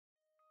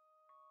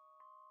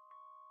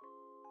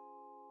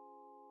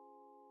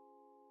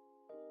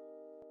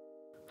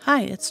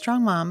Hi, it's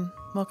Strong Mom.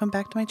 Welcome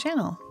back to my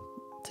channel.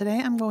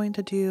 Today I'm going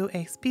to do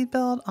a speed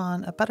build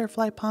on a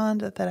butterfly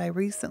pond that I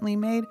recently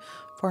made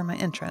for my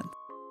entrance.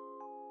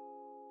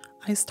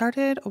 I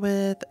started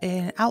with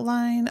an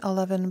outline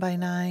 11 by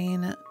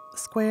 9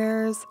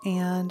 squares,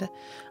 and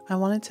I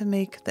wanted to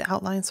make the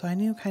outline so I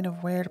knew kind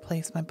of where to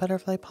place my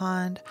butterfly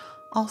pond.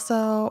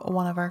 Also,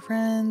 one of our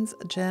friends,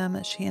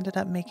 Jim, she ended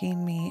up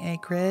making me a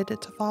grid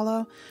to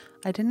follow.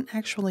 I didn't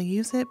actually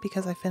use it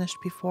because I finished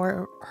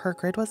before her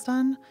grid was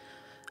done.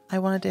 I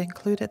wanted to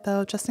include it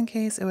though, just in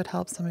case it would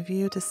help some of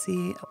you to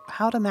see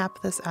how to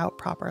map this out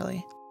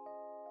properly.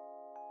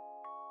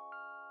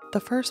 The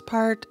first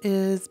part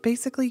is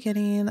basically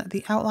getting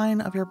the outline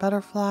of your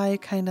butterfly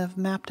kind of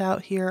mapped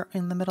out here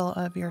in the middle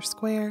of your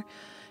square.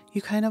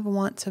 You kind of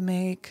want to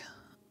make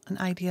an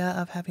idea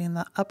of having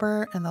the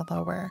upper and the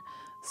lower.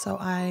 So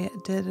I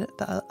did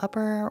the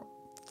upper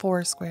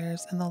 4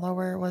 squares and the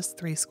lower was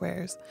 3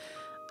 squares.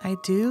 I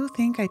do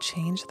think I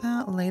changed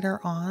that later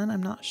on.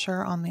 I'm not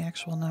sure on the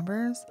actual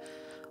numbers,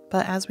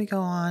 but as we go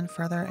on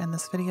further in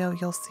this video,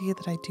 you'll see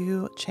that I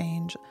do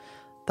change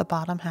the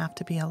bottom half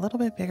to be a little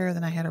bit bigger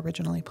than I had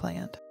originally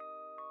planned.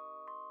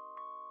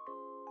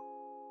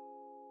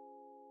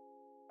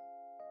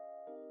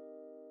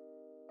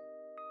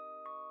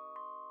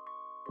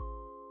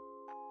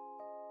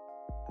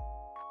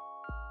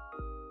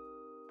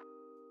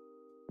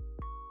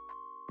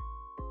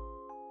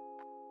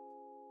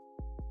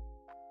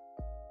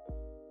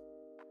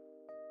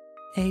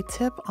 A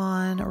tip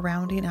on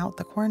rounding out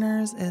the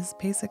corners is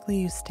basically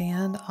you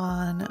stand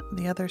on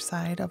the other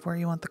side of where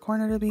you want the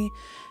corner to be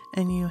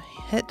and you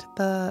hit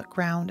the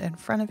ground in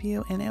front of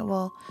you, and it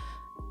will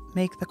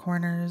make the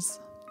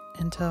corners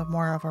into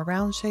more of a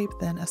round shape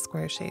than a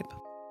square shape.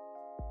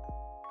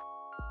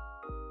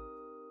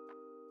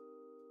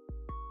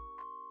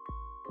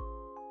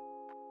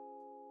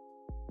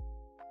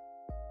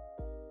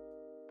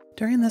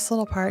 During this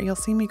little part, you'll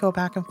see me go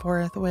back and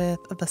forth with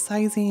the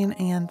sizing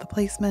and the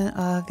placement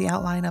of the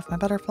outline of my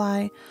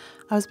butterfly.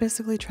 I was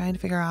basically trying to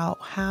figure out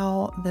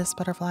how this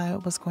butterfly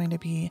was going to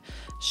be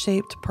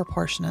shaped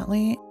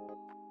proportionately.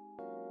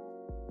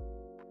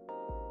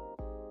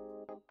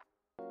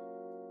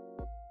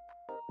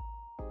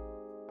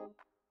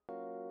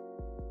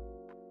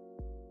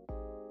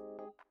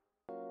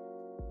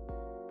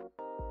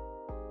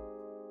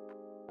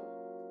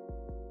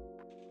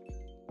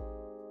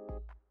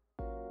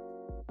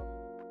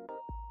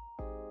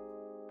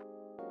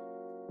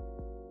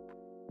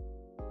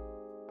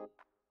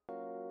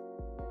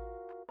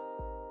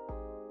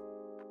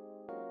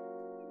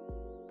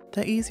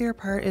 The easier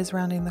part is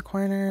rounding the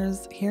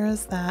corners. Here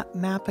is that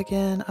map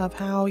again of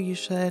how you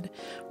should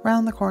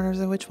round the corners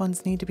and which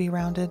ones need to be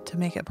rounded to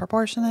make it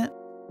proportionate.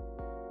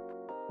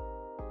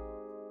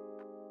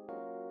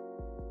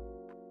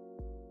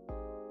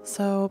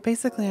 So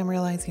basically I'm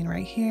realizing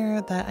right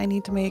here that I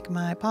need to make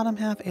my bottom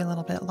half a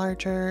little bit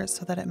larger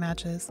so that it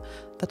matches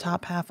the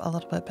top half a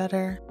little bit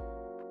better.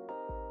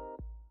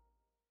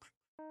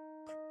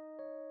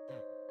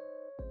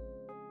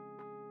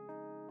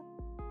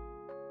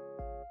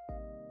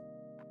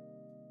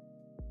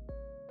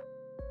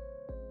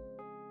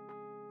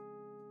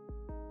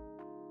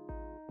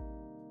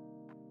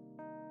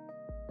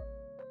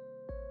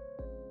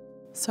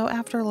 So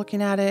after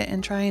looking at it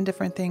and trying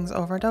different things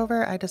over and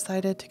over, I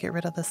decided to get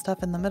rid of the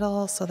stuff in the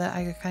middle so that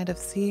I could kind of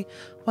see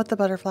what the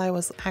butterfly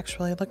was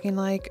actually looking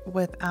like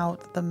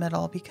without the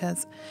middle,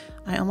 because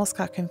I almost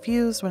got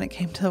confused when it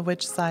came to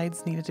which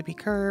sides needed to be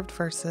curved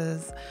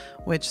versus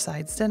which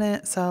sides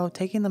didn't. So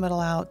taking the middle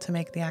out to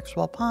make the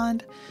actual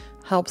pond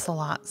helps a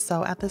lot.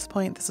 So at this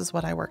point, this is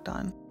what I worked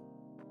on.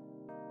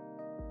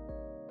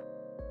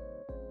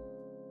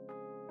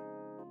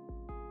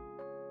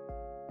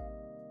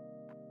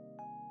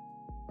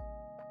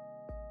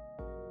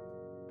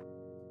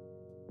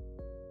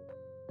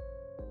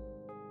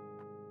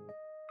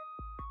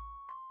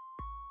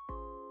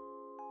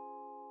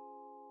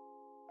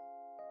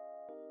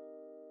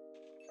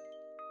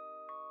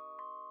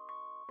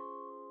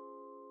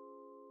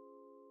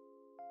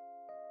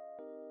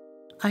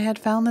 I had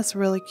found this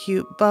really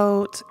cute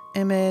boat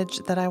image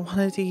that I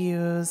wanted to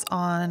use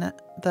on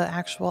the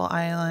actual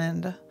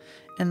island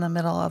in the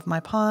middle of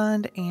my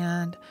pond,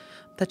 and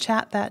the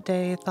chat that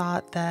day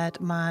thought that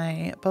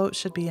my boat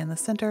should be in the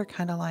center,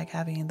 kind of like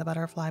having the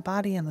butterfly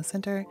body in the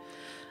center.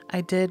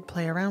 I did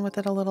play around with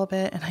it a little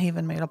bit, and I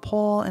even made a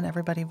poll and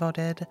everybody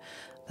voted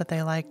that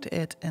they liked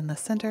it in the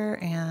center,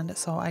 and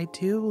so I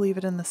do leave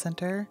it in the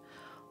center,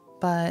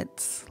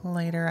 but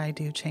later I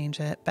do change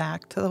it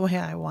back to the way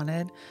I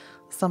wanted.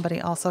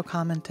 Somebody also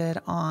commented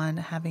on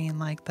having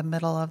like the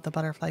middle of the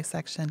butterfly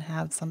section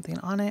have something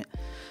on it.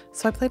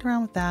 So I played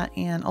around with that,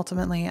 and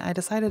ultimately I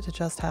decided to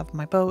just have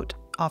my boat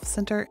off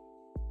center.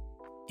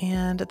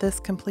 And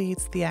this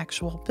completes the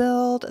actual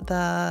build.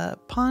 The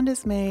pond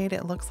is made.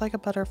 It looks like a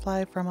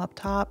butterfly from up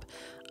top.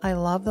 I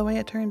love the way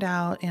it turned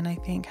out, and I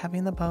think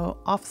having the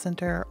boat off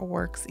center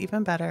works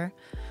even better.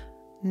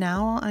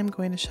 Now I'm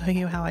going to show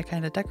you how I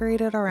kind of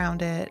decorated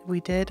around it. We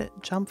did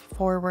jump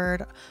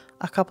forward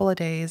a couple of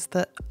days.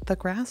 The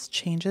grass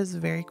changes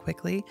very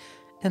quickly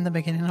in the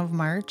beginning of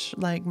March,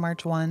 like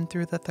March 1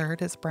 through the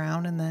 3rd is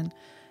brown, and then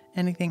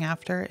anything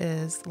after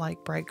is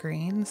like bright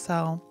green.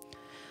 So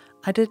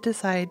I did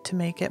decide to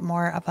make it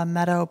more of a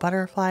meadow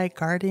butterfly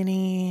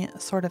garden-y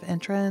sort of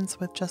entrance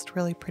with just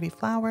really pretty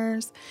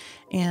flowers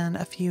and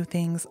a few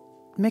things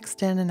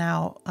mixed in and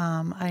out.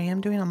 I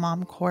am doing a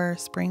mom core,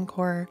 spring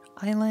core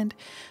island,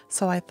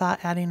 so I thought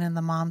adding in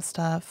the mom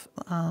stuff,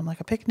 like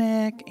a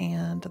picnic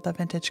and the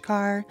vintage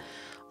car,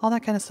 all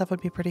that kind of stuff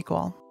would be pretty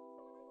cool.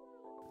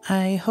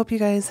 I hope you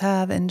guys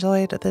have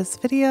enjoyed this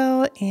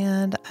video,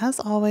 and as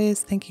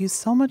always, thank you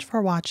so much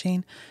for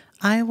watching.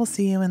 I will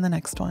see you in the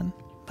next one.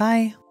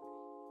 Bye.